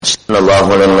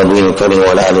الله على النبي الكريم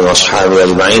وعلى آله وأصحابه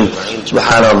أجمعين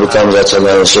سبحان ربك رب العزة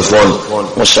عما يصفون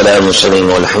والسلام على المرسلين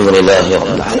والحمد لله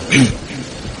رب العالمين.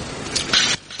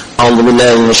 أعوذ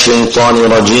بالله من الشيطان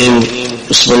الرجيم.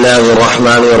 بسم الله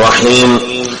الرحمن الرحيم.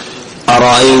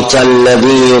 أرأيت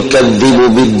الذي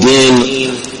يكذب بالدين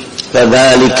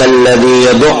فذلك الذي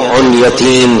يدع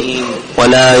اليتيم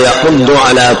ولا يحض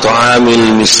على طعام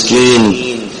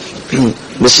المسكين.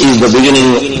 This is the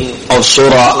beginning of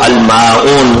Surah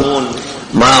Al-Ma'oon.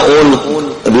 Ma'oon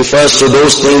refers to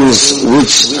those things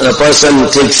which a person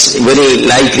takes very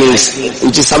lightly,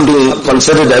 which is something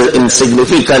considered as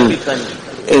insignificant.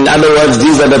 In other words,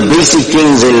 these are the basic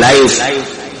things in life.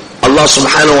 Allah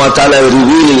subhanahu wa ta'ala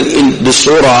revealing in the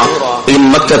surah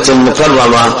in Makkah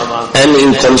al-Mukarramah, and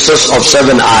it consists of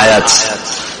 7 ayats.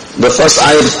 The first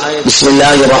ayat,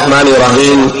 Bismillahir Rahmanir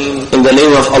Rahim, in the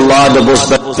name of Allah, the most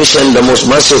beneficent, the most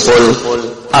merciful.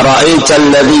 Ara'ayta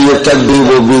alladhi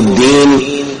yukaddibu bid-din.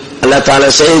 Allah Ta'ala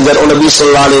says that, O Nabi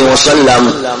Sallallahu Alaihi Wasallam,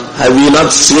 have you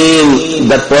not seen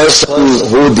that person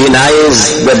who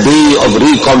denies the day of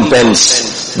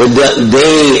recompense, the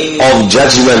day of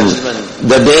judgment,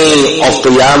 the day of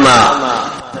Qiyamah?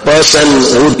 Person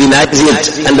who denies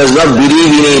it and does not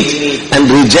believe in it and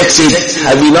rejects it,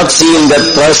 have you not seen that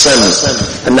person?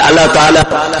 And Allah Ta'ala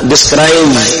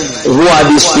describes who are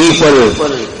these people.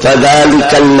 فَذَلِكَ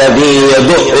الَّذِي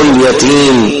يَدُعُّ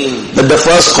الْيَتِيمِ. But the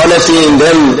first quality in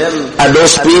them are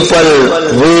those people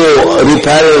who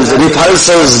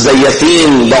repulses the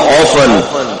yatim, the orphan,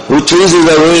 who chases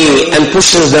away and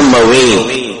pushes them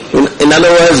away. In other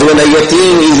words, when a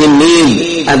yatim is in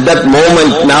need, at that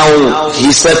moment now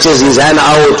he stretches his hand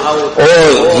out or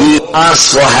he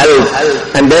asks for help,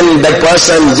 and then that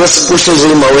person just pushes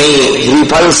him away, he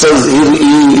repels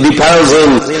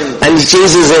him and he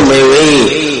chases him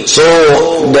away. So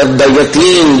the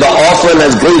yatim, the orphan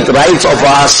has great rights of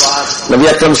us. Nabi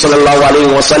Akram sallallahu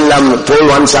alayhi wa sallam told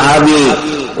one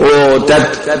sahabi,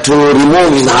 that to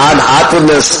remove his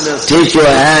hard-heartedness, take your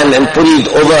hand and put it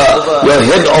over your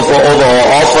head of an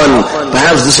orphan.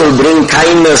 Perhaps this will bring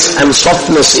kindness and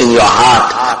softness in your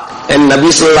heart. And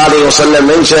Nabi Sallallahu Alaihi Wasallam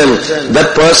mentioned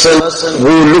that person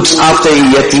who looks after a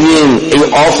yatim, a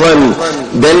orphan,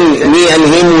 then me and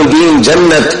him will be in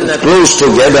Jannat close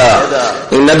together.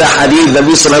 In another hadith,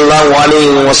 Nabi Sallallahu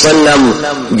Alaihi Wasallam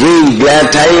gave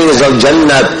glad tidings of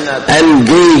Jannat and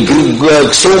gave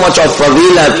so much of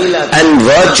fadilat and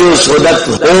virtues for that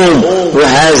home who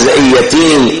has a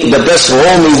yatim. The best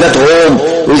home is that home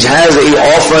which has a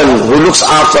orphan, who looks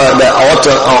after the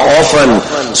orphan.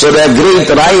 So there are great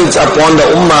rights upon the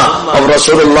ummah of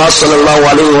Rasulullah sallallahu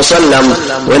alaihi wasallam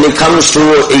when it comes to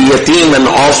a yatim and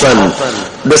orphan.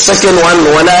 The second one,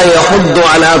 وَلَا يَحُدُّ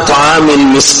عَلَىٰ طَعَامِ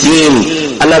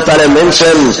الْمِسْكِينِ. Allah Ta'ala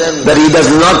mentioned that He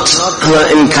does not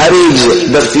encourage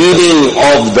the feeding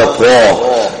of the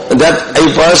poor. That a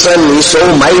person is so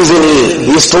miserly,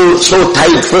 he is so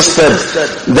tight-fisted,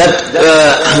 that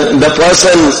the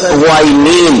person who I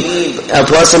mean, a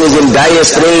person is in dire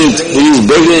strait, he is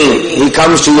begging, he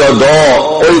comes to your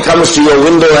door, or he comes to your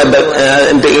window at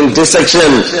the intersection.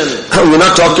 We're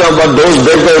not talking about those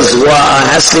beggars who are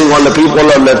hassling on the people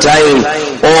all the time,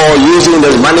 or using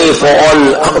this money for all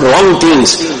wrong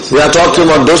things. We are talking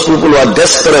about those people who are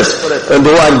desperate, and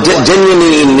who are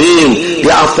genuinely in need.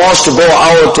 They are forced to go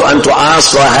out and to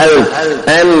ask for help,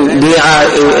 and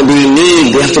they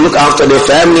need, they have to look after their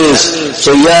families.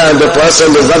 So yeah, the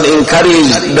person does not encourage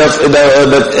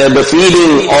the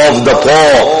feeding of the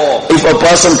poor. If a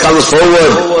person comes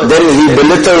forward, then he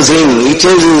belittles him, he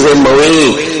chases him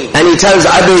away. And he tells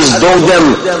others, don't them,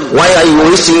 why are you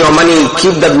wasting your money?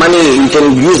 Keep that money, you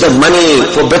can use that money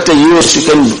for better use, you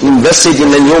can invest it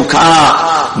in a new car,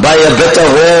 buy a better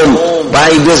home, buy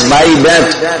this, buy that,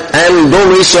 and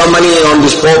don't waste your money on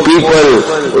these poor people.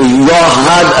 Your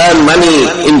hard-earned money,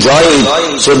 enjoy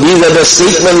it. So these are the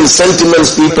statements,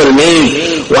 sentiments people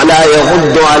make. وَلَا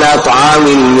يَحُدُّ عَلَىٰ طَعَامِ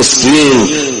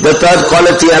الْمِسْكِينِ. The third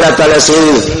quality Allah Ta'ala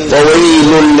says,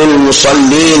 فَوَيْلٌ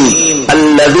لِلْمُصَلِّينَ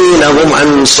الَّذِينَ هُمْ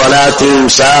عَنْ صَلَاتِهِمْ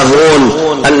سَاهُونَ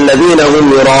الَّذِينَ هُمْ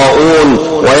يُرَاءُونَ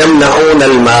وَيَمْنَعُونَ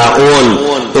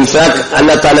الْمَاعُونَ. In fact,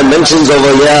 Allah Ta'ala mentions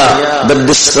over here the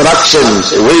destruction,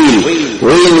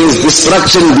 wail is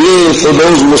destruction being for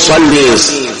those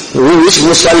musallis. Which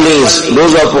musallis?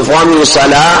 Those who are performing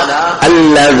salah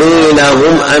الَّذِينَ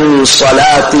هُمْ عَنْ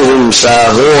صَلَاتِهِمْ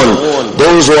سَاهُونَ.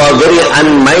 Those who are very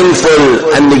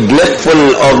unmindful and neglectful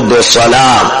of the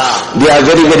salah. They are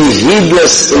very, very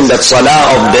heedless in that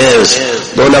salah of theirs.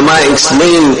 The ulama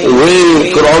explain,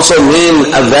 wheel could also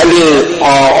mean a valley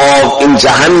in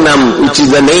Jahannam, which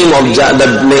is the name of that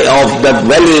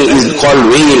valley is called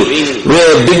wheel,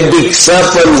 where big, big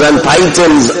serpents and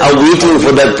pythons are waiting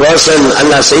for that person.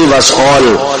 Allah save us all.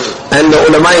 And the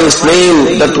ulama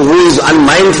explain that who is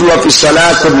unmindful of his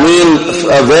salah could mean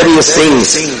various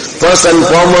things. First and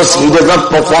foremost, he does not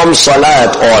perform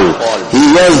salah at all. He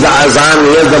hears the azan, he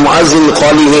hears the muazzin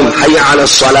calling him, hayya ala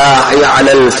salah, hayya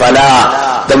ala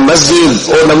al-falah. The masjid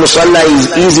or the musalla is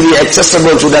easily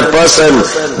accessible to that person,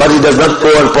 but he does not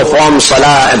go and perform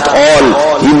salah at all.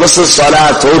 He misses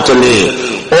salah totally.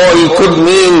 Or he could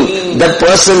mean that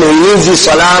person who reads his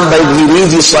salah, but he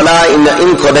reads his salah in the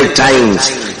incorrect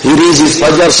times. He reads his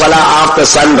Fajr Salah after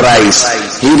sunrise.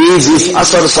 He reads his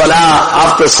Asr Salah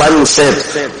after sunset.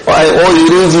 Or he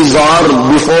reads his Zuhr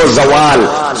before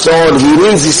Zawal. So he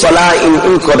reads his Salah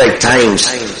in incorrect times.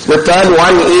 The third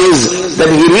one is that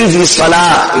he reads his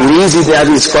Salah, he reads it at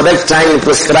his correct time,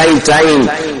 prescribed time,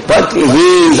 but he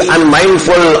is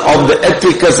unmindful of the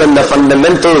etiquettes and the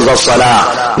fundamentals of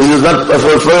Salah. He does not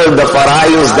fulfill the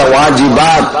fara'is, the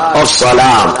wajibat of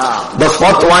Salah. The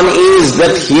fourth one is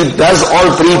that he does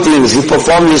all three things. He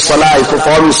performs his salah, he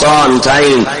performs salah on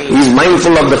time. He is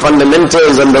mindful of the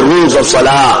fundamentals and the rules of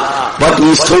salah. But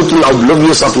he is totally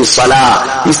oblivious of his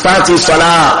salah. He starts his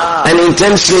salah and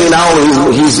intentionally now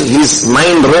his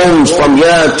mind roams from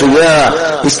year to year.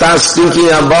 He starts thinking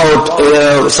about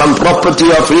some property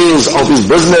of his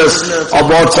business,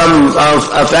 about some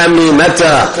family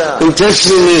matter.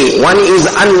 Intentionally, one is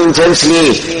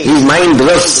unintentionally, his mind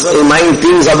drifts, his mind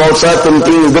thinks about certain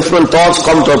things, different thoughts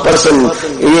come to a person.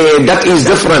 That is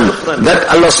different. That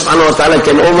Allah subhanahu wa ta'ala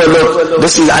can overlook.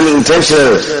 This is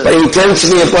unintentional. But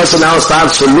intentionally a person now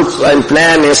starts to look and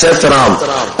plan, etc.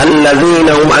 الَّذِينَ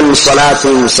هُمْ عَنْ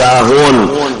صَلَاتِهِمْ سَاهُونَ.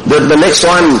 The next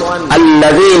one,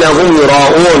 الَّذِينَ هُمْ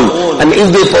يُرَاءُونَ. And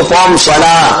if they perform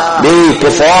salah, they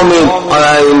perform it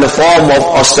in the form of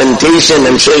ostentation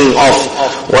and showing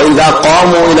off. وَإِذَا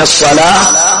قَامُوا إِلَى الصَّلَاةِ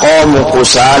قَامُوا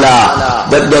كُسَالَى.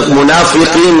 That the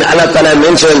munafiqeen, Allah Ta'ala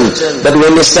mentioned that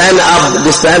when they stand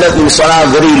up in salah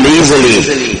very lazily,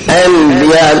 and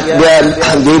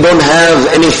they don't have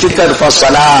any fikr for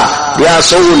salah. They are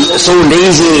so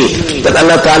lazy that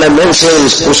Allah Ta'ala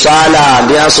mentions kusala.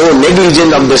 They are so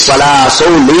negligent of the salah, so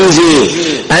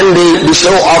lazy, and they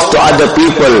show off to other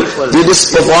people. They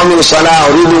just performing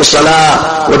salah, reading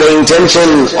salah with the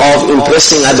intention of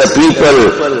impressing other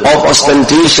people, of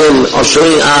ostentation, of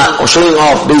showing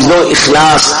off. There is no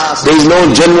ikhlas, there is no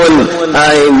genuine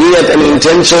niyat and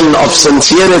intention of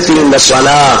sincerity in the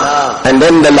salah. And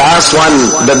then the last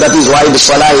one, that is why the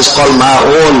salah is called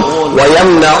ma'oon.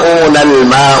 وَيَمْنَعُونَ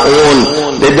الْمَاءُونَ.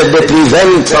 They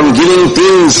prevent from giving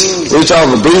things which are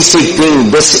basic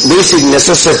things, basic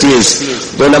necessities.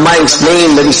 The ulama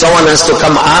explain that if someone has to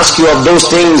come ask you of those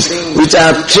things which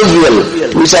are trivial,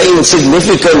 which are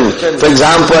insignificant, for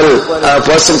example, a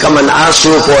person come and ask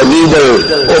you for a needle,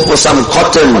 or for some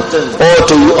cotton, or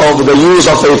of the use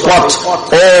of a pot,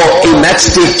 or a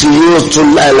matchstick to use to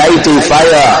light a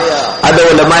fire. Other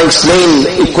ulama explain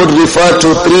it could refer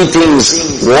to three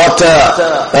things: water,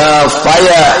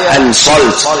 fire and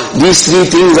salt. These three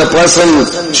things a person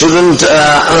shouldn't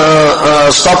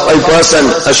stop a person.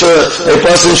 A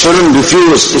person shouldn't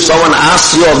refuse. If someone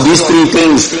asks you of these three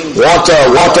things, water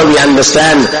we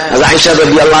understand. As Aisha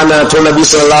radiallahu anha told Nabi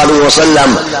sallallahu alayhi wa sallam,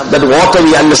 that water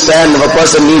we understand. If a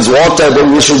person needs water,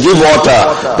 then we should give water.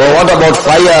 But what about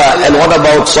fire and what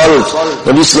about salt?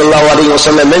 Nabi sallallahu alayhi wa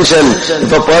sallam mentioned, if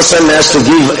a person has to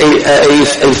give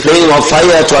a flame of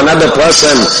fire to another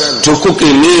person to cook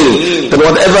a meal, then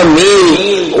whatever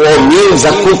meal or meals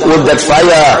are cooked with that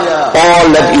fire, all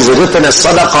that is written as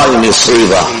sadaqah in his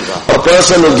favor. A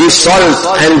person who gives salt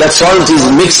and that salt is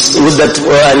mixed with that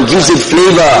and gives it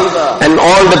flavor, and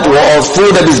all that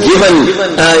food that is given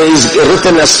is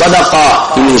written as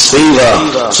sadaqah in his favor.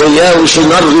 So here we should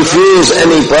not refuse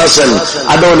any person.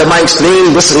 Other ulama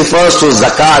explain this refers to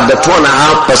zakat, the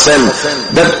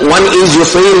 2.5%. That one is you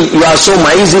feel you are so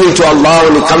miserly to Allah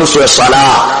when it comes to a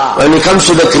salah. When it comes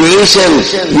to the creation,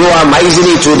 you are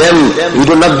miserly to them, you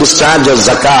do not discharge your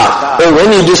zakah. Or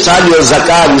when you discharge your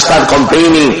zakah, you start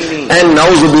complaining, and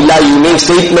na'uzubillah, you make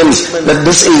statements that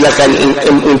this is like an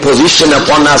imposition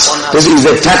upon us, this is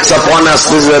a tax upon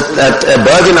us, this is a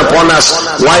burden upon us.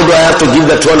 Why do I have to give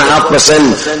the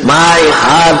 2.5%? My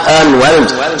hard-earned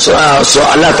wealth. So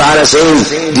Allah Ta'ala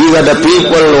says, these are the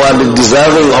people who are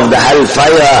deserving of the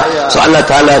hellfire. So Allah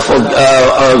Ta'ala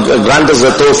grant us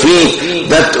the tawfiq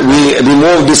that we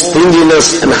remove this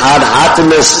stinginess and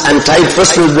hard-heartedness and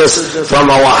tight-fistedness from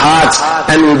our hearts,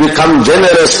 and we become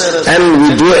generous, and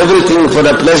we do everything for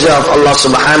the pleasure of Allah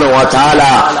subhanahu wa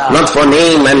ta'ala, not for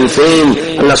name and fame.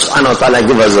 Allah subhanahu wa ta'ala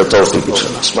give us the tawfiq.